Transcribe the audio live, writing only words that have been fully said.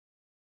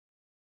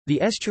The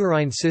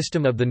Estuarine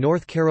system of the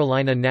North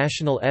Carolina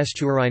National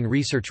Estuarine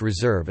Research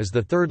Reserve is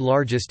the third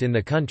largest in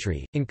the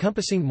country,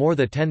 encompassing more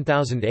than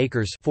 10,000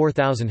 acres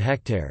 (4,000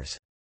 hectares).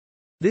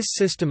 This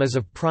system is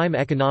of prime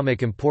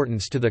economic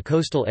importance to the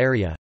coastal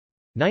area.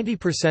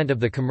 90%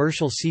 of the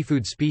commercial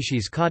seafood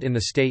species caught in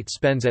the state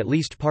spends at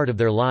least part of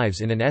their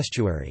lives in an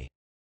estuary.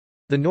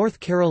 The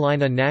North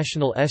Carolina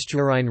National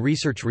Estuarine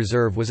Research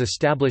Reserve was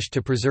established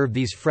to preserve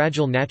these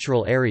fragile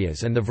natural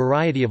areas and the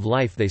variety of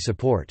life they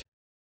support.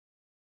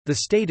 The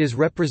state is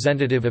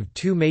representative of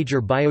two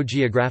major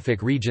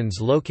biogeographic regions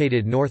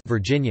located north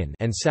Virginian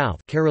and south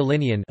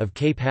Carolinian of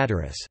Cape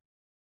Hatteras.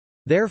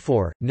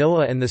 Therefore,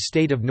 NOAA and the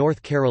state of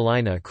North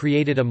Carolina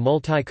created a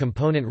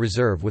multi-component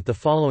reserve with the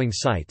following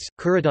sites: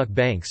 Currituck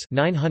Banks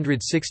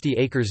 960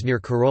 acres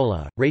near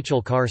Corolla,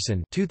 Rachel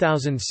Carson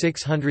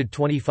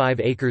 2,625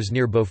 acres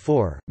near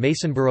Beaufort,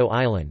 Masonboro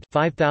Island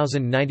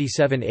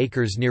 5,097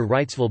 acres near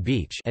Wrightsville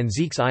Beach and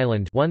Zeke's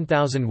Island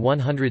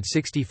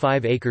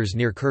 1,165 acres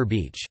near Kerr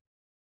Beach.